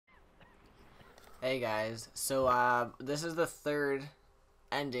Hey guys, so this is the third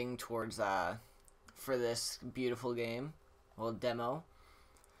ending towards for this beautiful game, well demo,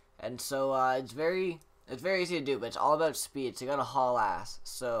 and so it's very easy to do, but it's all about speed. So you gotta haul ass.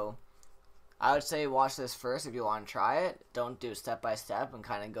 So I would say watch this first if you want to try it. Don't do step by step and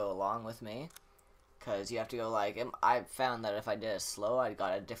kind of go along with me, cause you have to go like I found that if I did it slow, I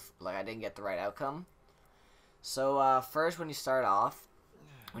got I didn't get the right outcome. So first, when you start off,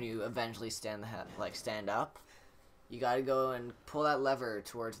 when you eventually stand up, you gotta go and pull that lever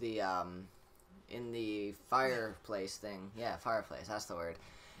towards the in the fireplace thing. Yeah, fireplace, that's the word.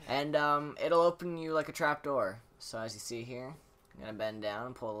 And it'll open you like a trap door. So as you see here, I'm gonna bend down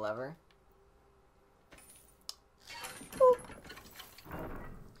and pull the lever.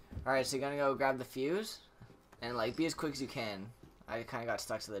 Alright, so you're gonna go grab the fuse and like be as quick as you can. I kinda got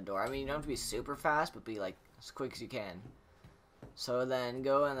stuck to the door. I mean, you don't have to be super fast, but be like as quick as you can. So then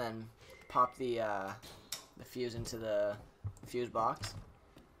go and then pop the fuse into the fuse box.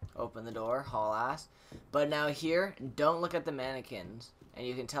 Open the door, haul ass. But now here, don't look at the mannequins. And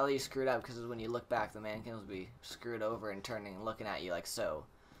you can tell you screwed up because when you look back, the mannequins will be screwed over and turning and looking at you like so.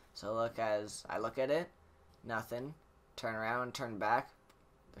 So look as I look at it, nothing. Turn around, turn back.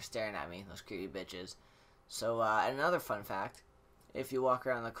 They're staring at me, those creepy bitches. So and another fun fact, if you walk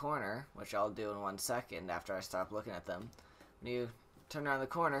around the corner, which I'll do in 1 second after I stop looking at them, when you turn around the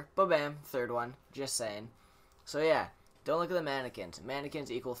corner, ba-bam, third one, just saying. So yeah, don't look at the mannequins.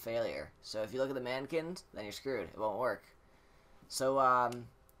 Mannequins equal failure. So if you look at the mannequins, then you're screwed. It won't work. So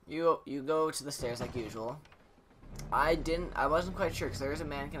you go to the stairs like usual. I wasn't quite sure because there is a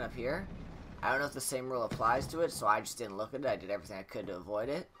mannequin up here. I don't know if the same rule applies to it, so I just didn't look at it. I did everything I could to avoid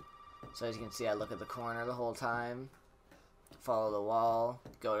it. So as you can see, I look at the corner the whole time. Follow the wall.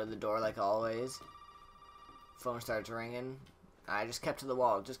 Go to the door like always. Phone starts ringing. I just kept to the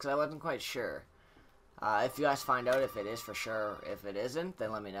wall just because I wasn't quite sure. If you guys find out if it is for sure, if it isn't,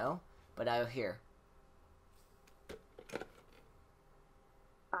 then let me know. But now here.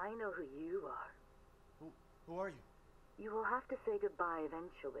 I know who you are. Who are you? You will have to say goodbye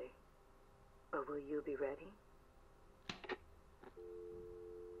eventually. But will you be ready?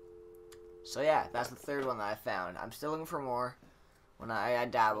 So yeah, that's the third one that I found. I'm still looking for more when I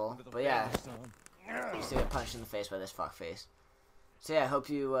dabble. But yeah, you still get punched in the face by this fuckface. So yeah, I hope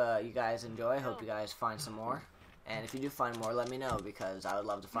you guys enjoy. I hope you guys find some more. And if you do find more, let me know because I would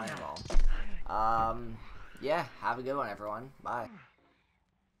love to find them all. Yeah, have a good one, everyone. Bye.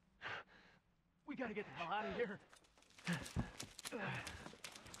 We gotta get the hell out of here.